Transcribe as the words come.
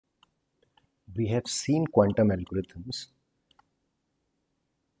we have seen quantum algorithms.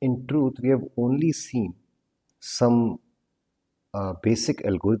 In truth, we have only seen some basic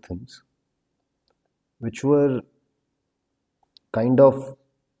algorithms which were kind of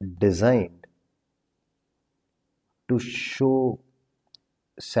designed to show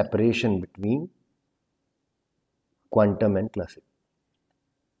separation between quantum and classical.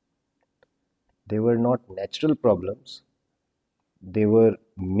 They were not natural problems, they were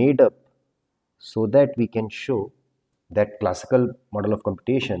made up so that we can show that classical model of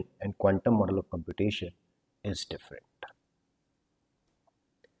computation and quantum model of computation is different.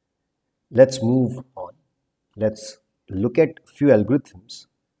 Let's move on. Let's look at few algorithms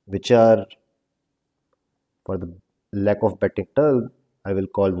which are, for the lack of better term, I will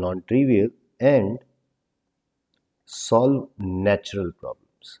call non-trivial and solve natural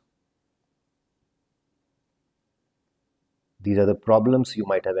problems. These are the problems you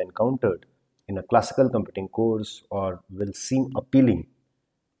might have encountered in a classical computing course or will seem appealing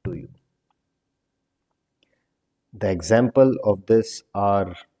to you. The example of this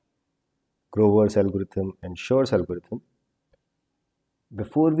are Grover's algorithm and Shor's algorithm.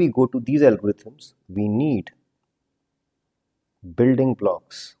 Before we go to these algorithms, we need building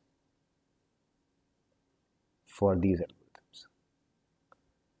blocks for these algorithms.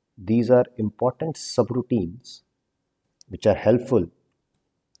 These are important subroutines which are helpful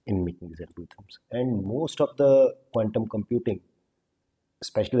in making these algorithms. And most of the quantum computing,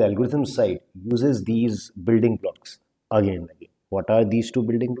 especially the algorithm side, uses these building blocks again and again. What are these two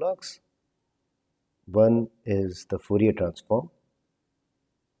building blocks? One is the Fourier transform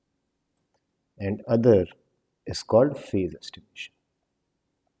and other is called phase estimation.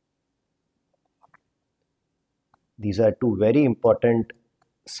 These are two very important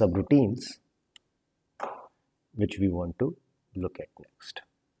subroutines which we want to look at next.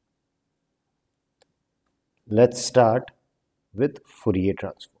 Let's start with Fourier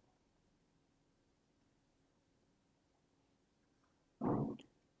transform.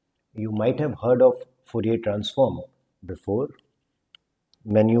 You might have heard of Fourier transform before.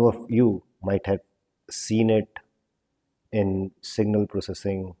 Many of you might have seen it in signal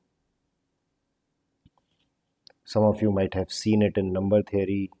processing. Some of you might have seen it in number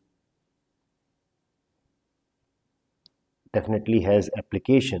theory. Definitely has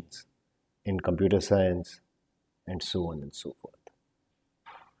applications in computer science and so on and so forth.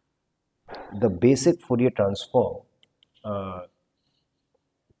 The basic Fourier transform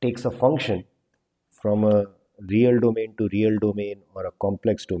takes a function from a real domain to real domain or a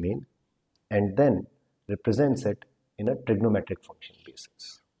complex domain and then represents it in a trigonometric function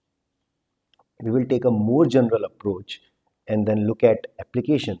basis. We will take a more general approach and then look at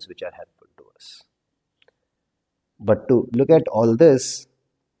applications which are helpful to us. But to look at all this,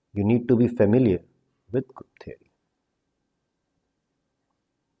 you need to be familiar with group theory.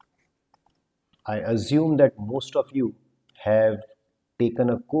 I assume that most of you have taken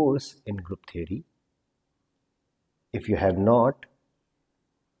a course in group theory. If you have not,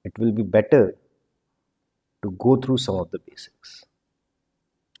 it will be better to go through some of the basics.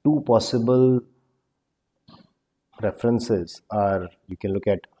 Two possible references are, you can look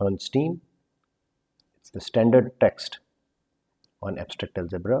at Herrnstein. It's the standard text on abstract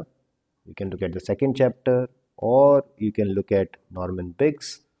algebra. You can look at the second chapter, or you can look at Norman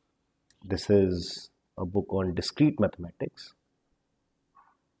Biggs. This is a book on discrete mathematics.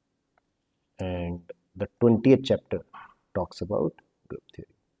 And the 20th chapter talks about group theory.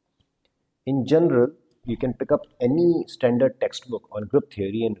 In general, you can pick up any standard textbook on group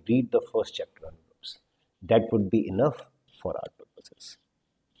theory and read the first chapter on groups. That would be enough for our purposes.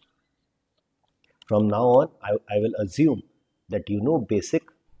 From now on, I will assume that you know basic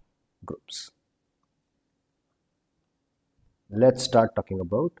groups. Let's start talking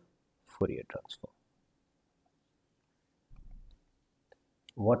about Fourier transform.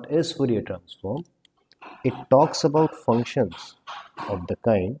 What is Fourier transform? It talks about functions of the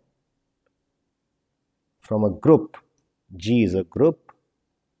kind from a group. G is a group.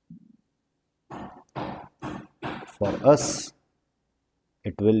 For us,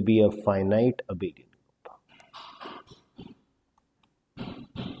 it will be a finite abelian group.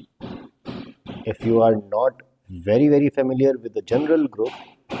 If you are not very familiar with the general group,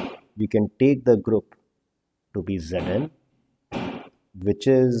 you can take the group to be Zn, which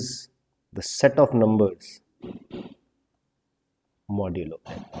is the set of numbers modulo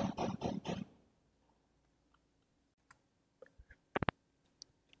n.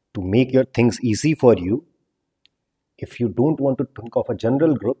 To make your things easy for you, if you don't want to think of a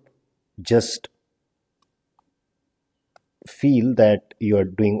general group, just feel that you are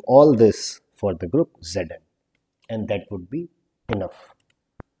doing all this for the group Zn, and that would be enough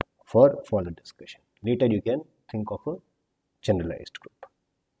for further discussion. Later you can think of a generalized group.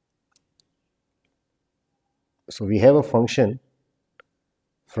 So we have a function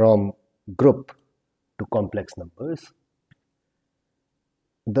from group to complex numbers.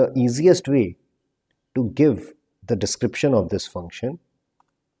 The easiest way to give the description of this function,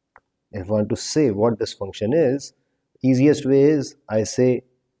 if I want to say what this function is, easiest way is I say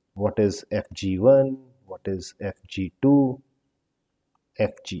what is fg1, what is fg2,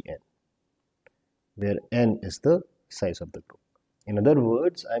 fgn, where n is the size of the group. In other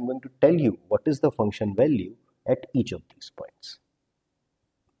words, I'm going to tell you what is the function value at each of these points.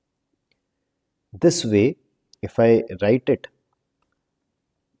 This way, if I write it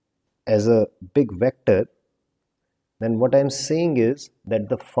as a big vector, then what I'm saying is that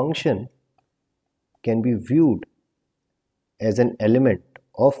the function can be viewed as an element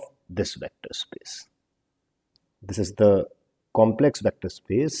of this vector space. This is the complex vector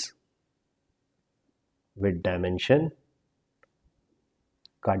space with dimension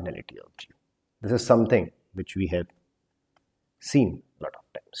cardinality of G. This is something which we have seen a lot of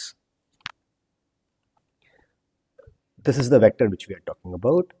times. This is the vector which we are talking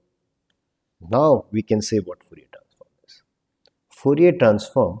about. Now we can say what Fourier transform is. Fourier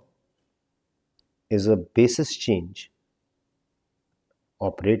transform is a basis change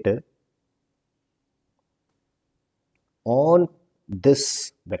operator on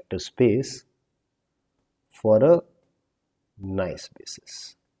this vector space for a nice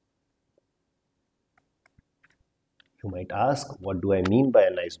basis. You might ask, what do I mean by a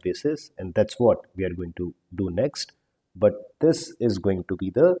nice basis? And that's what we are going to do next. But this is going to be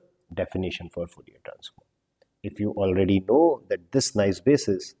the definition for Fourier transform. If you already know that this nice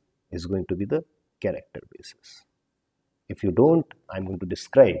basis is going to be the character basis. If you don't, I'm going to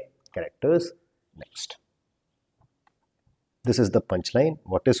describe characters next. This is the punchline.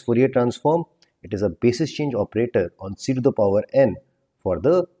 What is Fourier transform? It is a basis change operator on c to the power n for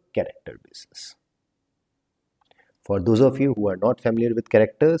the character basis. For those of you who are not familiar with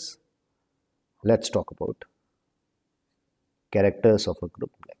characters, let's talk about characters of a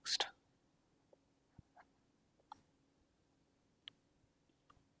group next.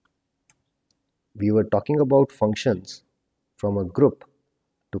 We were talking about functions from a group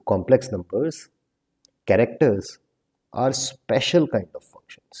to complex numbers. Characters are special kind of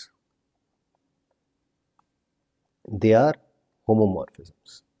functions. They are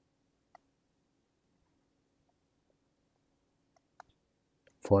homomorphisms.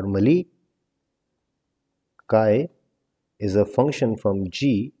 Formally, chi is a function from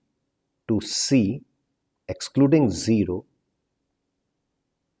G to C excluding 0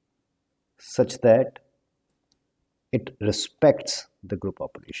 such that it respects the group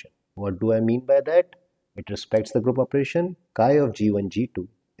operation. What do I mean by that? It respects the group operation. Chi of G1, G2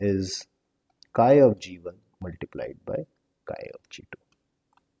 is chi of G1 multiplied by chi of G2.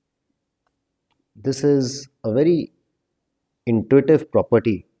 This is a very intuitive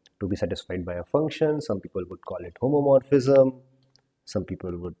property to be satisfied by a function. Some people would call it homomorphism. Some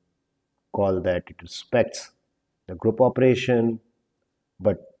people would call that it respects the group operation.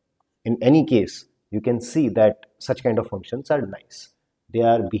 But in any case, you can see that such kind of functions are nice. They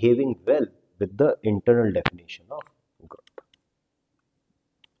are behaving well with the internal definition of group.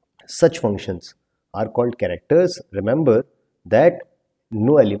 Such functions are called characters. Remember that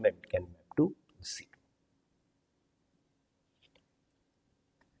no element can map to 0.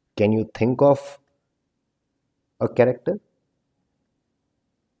 Can you think of a character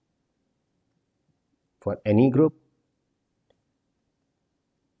for any group?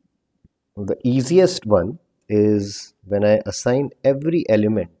 The easiest one is when I assign every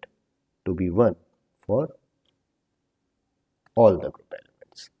element to be 1 for all the group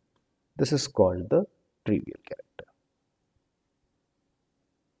elements. This is called the trivial character.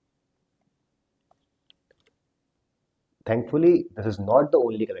 Thankfully, this is not the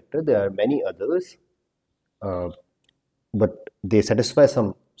only character. There are many others, but they satisfy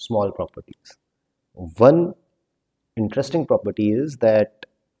some small properties. One interesting property is that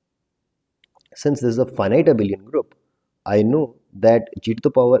since this is a finite abelian group, I know that g to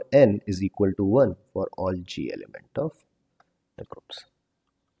the power n is equal to 1 for all g element of the groups.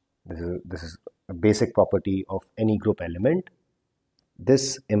 This is a basic property of any group element.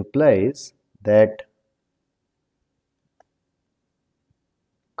 This implies that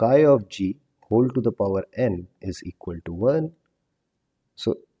chi of g whole to the power n is equal to 1.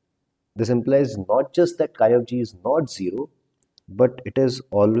 So this implies not just that chi of g is not 0, but it is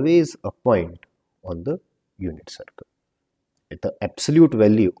always a point on the unit circle. the absolute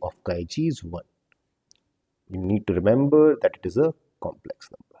value of chi g is 1. You need to remember that it is a complex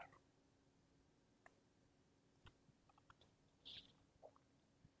number.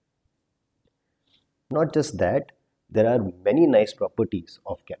 Not just that, there are many nice properties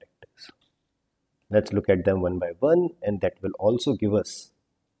of characters. Let's look at them one by one, and that will also give us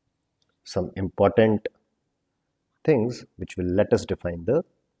some important things which will let us define the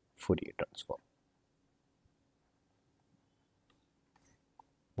Fourier transform.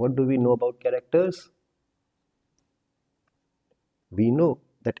 What do we know about characters? We know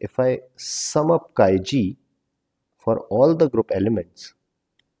that if I sum up chi g for all the group elements,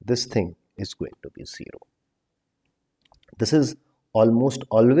 this thing is going to be 0. This is almost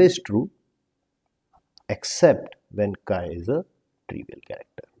always true except when chi is a trivial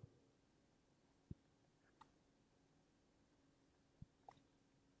character.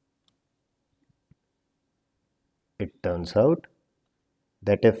 It turns out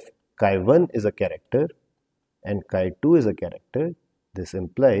that if chi1 is a character and chi2 is a character, this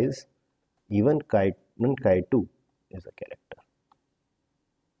implies even chi1, chi2 is a character.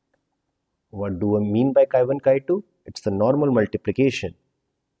 What do I mean by chi1, chi2? It's the normal multiplication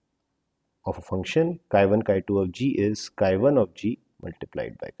of a function. Chi1, chi2 of g is chi1 of g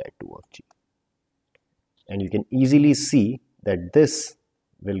multiplied by chi2 of g. And you can easily see that this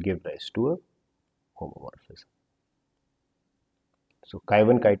will give rise to a homomorphism. So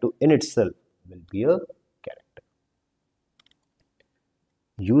chi1, chi2 in itself will be a character.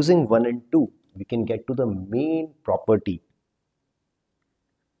 Using 1 and 2, we can get to the main property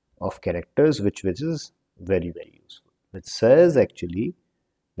of characters, which is very, very useful. It says actually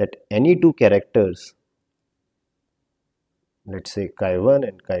that any two characters, let's say chi1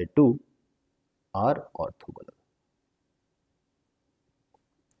 and chi2, are orthogonal.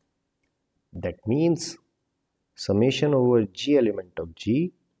 That means summation over g element of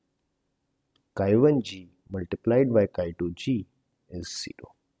g, chi1 g multiplied by chi2 g is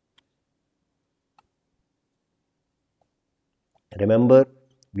 0. Remember,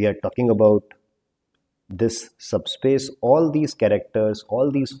 we are talking about this subspace. All these characters,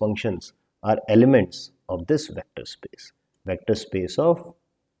 all these functions are elements of this vector space of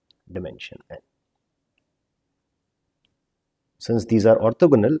dimension n. Since these are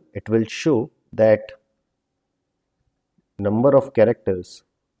orthogonal, it will show that number of characters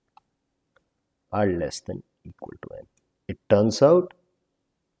are less than equal to n. It turns out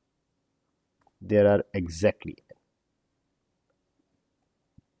there are exactly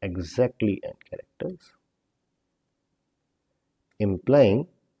n characters, implying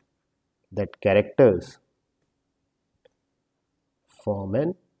that characters form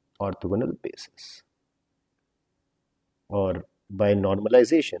an orthogonal basis. Or by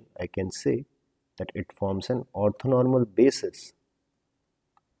normalization, I can say that it forms an orthonormal basis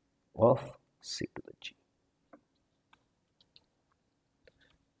of c to the g.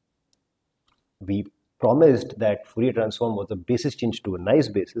 We promised that Fourier transform was a basis change to a nice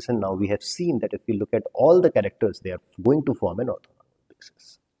basis, and now we have seen that if we look at all the characters, they are going to form an orthonormal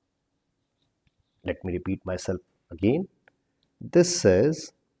basis. Let me repeat myself again. This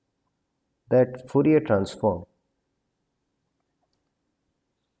says that Fourier transform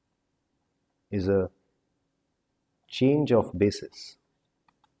is a change of basis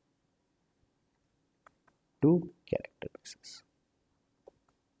to character basis.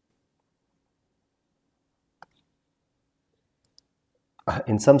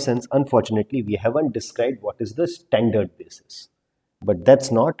 In some sense, unfortunately, we haven't described what is the standard basis, but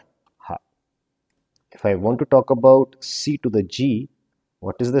that's not how. If I want to talk about c to the g,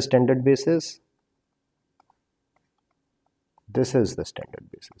 what is the standard basis? This is the standard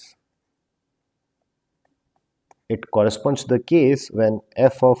basis. It corresponds to the case when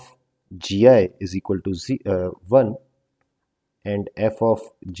f of gi is equal to 1 and f of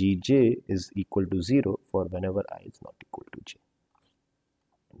gj is equal to 0 for whenever I is not equal to j.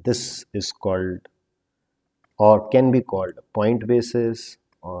 This is called, or can be called, point basis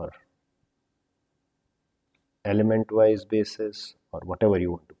or element-wise basis, or whatever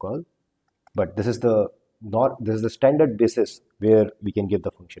you want to call. But this is the standard basis where we can give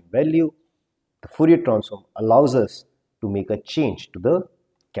the function value. The Fourier transform allows us to make a change to the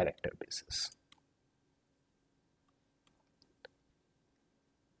character basis.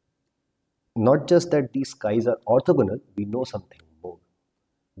 Not just that these chi's are orthogonal, we know something more.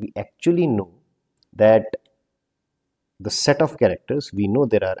 We actually know that the set of characters, we know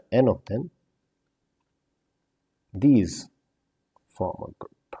there are n of them, these form a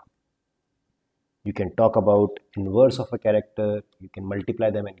group. You can talk about inverse of a character, you can multiply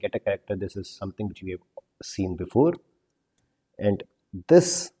them and get a character. This is something which we have seen before. and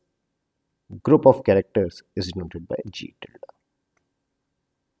this group of characters is denoted by G tilde.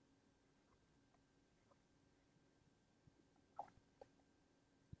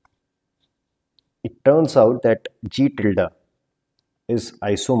 It turns out that G tilde is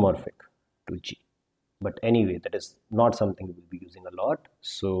isomorphic to G. But anyway, that is not something we'll be using a lot.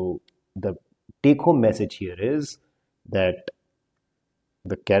 So the take-home message here is that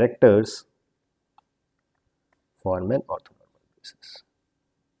the characters form an orthonormal basis.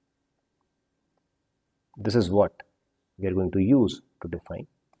 This is what we are going to use to define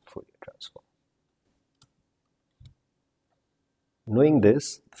Fourier transform. Knowing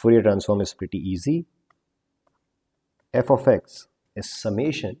this, Fourier transform is pretty easy. F of x is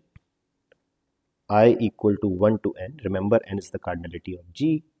summation I equal to 1 to n. Remember, n is the cardinality of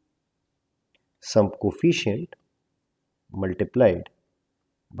G. Some coefficient multiplied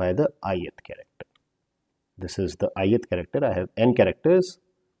by the ith character. This is the ith character. I have n characters.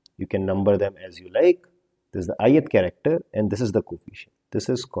 You can number them as you like. This is the ith character and this is the coefficient. This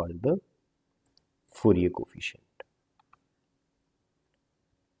is called the Fourier coefficient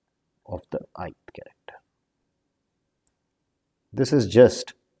of the ith character. This is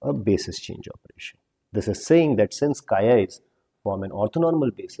just a basis change operation. This is saying that since chi-i's form an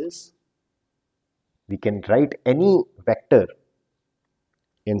orthonormal basis, we can write any vector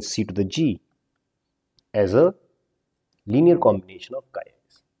in C to the G as a linear combination of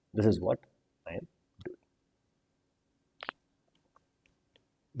chi-i's. This is what I am doing.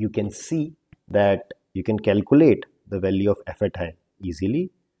 You can see that you can calculate the value of f at I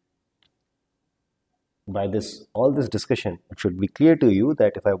easily. By this, all this discussion, it should be clear to you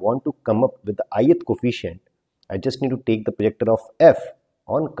that if I want to come up with the ith coefficient, I just need to take the projector of f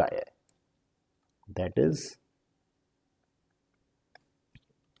on chi-i. That is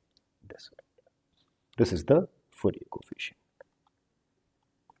this one. This is the Fourier coefficient.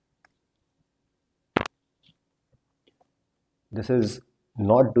 This is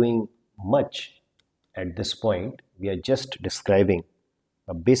not doing much at this point. We are just describing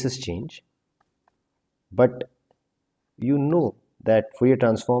a basis change. But you know that Fourier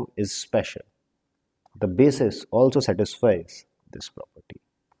transform is special. The basis also satisfies this property,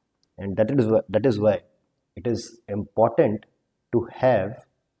 and that is why it is important to have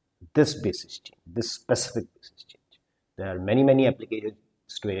this basis change, this specific basis change. There are many applications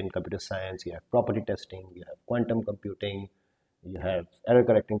to it in computer science. You have property testing, you have quantum computing, you have error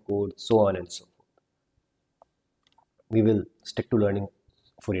correcting code, so on and so forth. We will stick to learning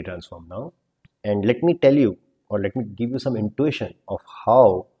Fourier transform now. And let me tell you, or let me give you some intuition of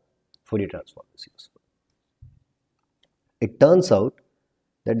how Fourier transform is useful. It turns out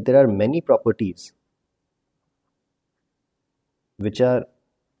that there are many properties which are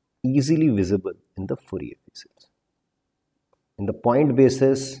easily visible in the Fourier basis. In the point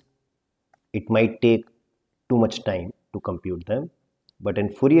basis, it might take too much time to compute them, but in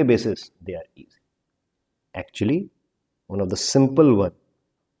Fourier basis, they are easy. Actually, one of the simple one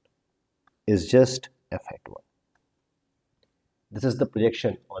is just f at 1. This is the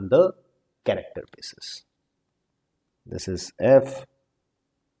projection on the character basis. This is f.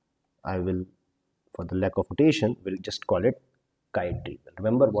 I will, for the lack of notation, will just call it chi-trivial.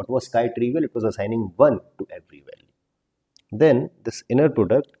 Remember what was chi-trivial? It was assigning 1 to every value. Then this inner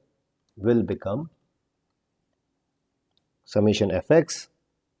product will become summation fx,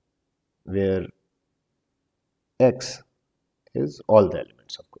 where x is all the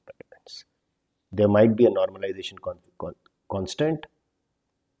elements of group elements. There might be a normalization constant.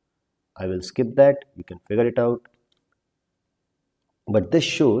 I will skip that. You can figure it out. But this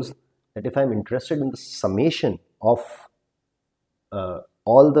shows that if I'm interested in the summation of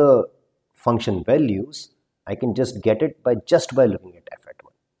all the function values, I can just get it by looking at f at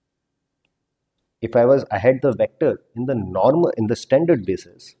 1. If I had the vector in the standard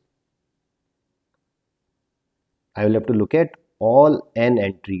basis, I will have to look at all n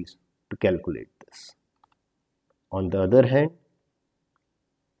entries to calculate this. On the other hand,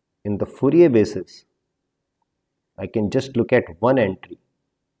 in the Fourier basis, I can just look at one entry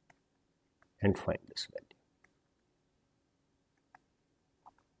and find this value.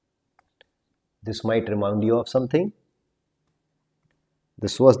 This might remind you of something.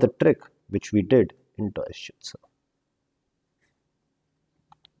 This was the trick which we did in Deutsch-Jütze.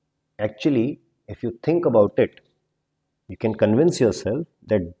 Actually, if you think about it, you can convince yourself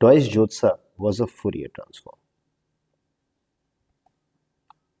that Deutsch-Jütze was a Fourier transform.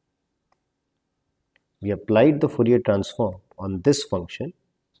 We applied the Fourier transform on this function,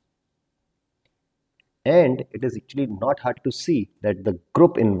 and it is actually not hard to see that the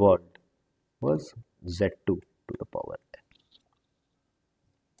group involved was z2 to the power n.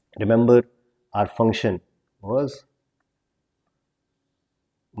 Remember, our function was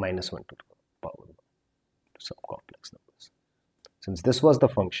minus 1 to the power to some complex numbers. Since this was the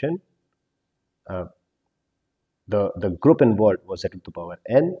function, the group involved was z to the power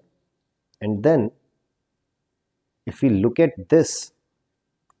n, and then if we look at this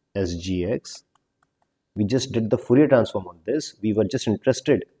as gx, we just did the Fourier transform on this. We were just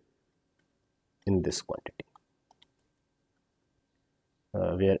interested in this quantity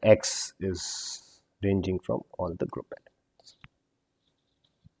where x is ranging from all the group elements.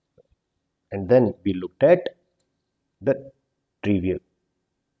 And then we looked at the trivial,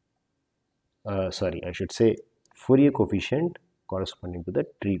 I should say Fourier coefficient corresponding to the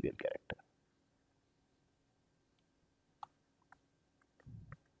trivial character.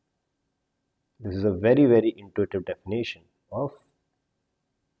 This is a very, very intuitive definition of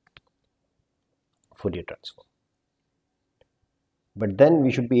Fourier transform. But then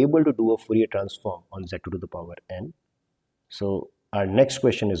we should be able to do a Fourier transform on z2 to the power n. So our next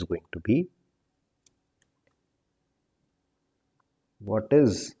question is going to be, what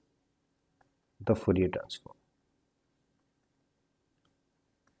is the Fourier transform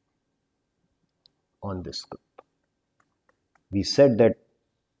on this group? We said that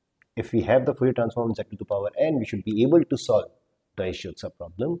if we have the Fourier transform on z to the power n, we should be able to solve the Ischioza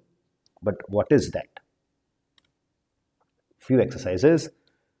problem. But what is that? Few exercises.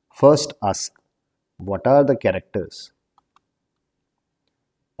 First, ask what are the characters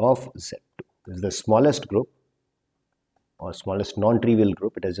of Z2? This is the smallest group or smallest non-trivial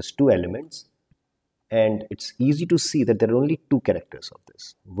group. It has just two elements, and it's easy to see that there are only two characters of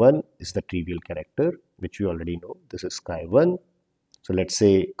this. One is the trivial character, which we already know. This is chi1. So let's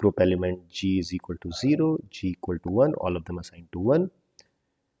say group element G is equal to 0, G equal to 1, all of them assigned to 1.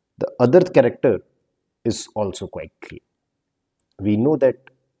 The other character is also quite clear. We know that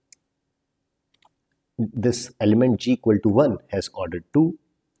this element G equal to 1 has order 2,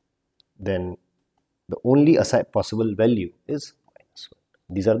 then the only possible value is minus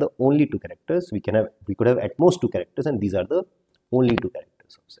 1. These are the only two characters. We could have at most two characters, and these are the only two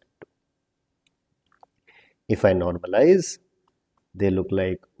characters of Z2. If I normalize, they look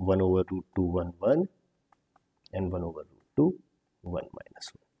like 1 over root 2, 1, 1, and 1 over root 2, 1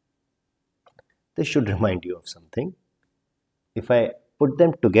 minus 1. This should remind you of something. If I put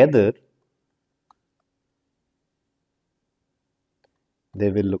them together,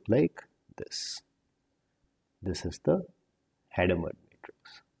 they will look like this. This is the Hadamard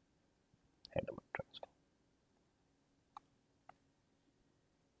matrix, Hadamard transform.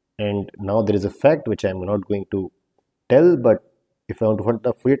 And now there is a fact which I am not going to tell, but if I want to find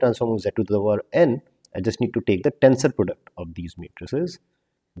the Fourier transform of Z to the power n, I just need to take the tensor product of these matrices.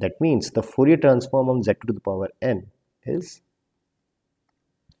 That means the Fourier transform of Z to the power n is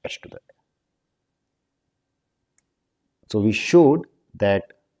h to the n. So we showed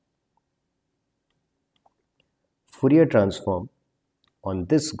that Fourier transform on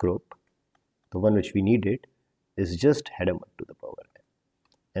this group, the one which we needed, is just Hadamard to the power n.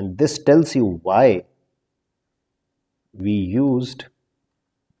 And this tells you why we used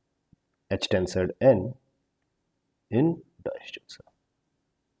H tensored n in the Ischioza.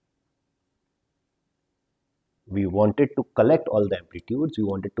 We wanted to collect all the amplitudes, we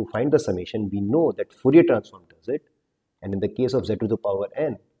wanted to find the summation. We know that Fourier transform does it, and in the case of Z to the power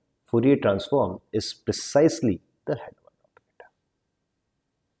n, Fourier transform is precisely the Hadamard.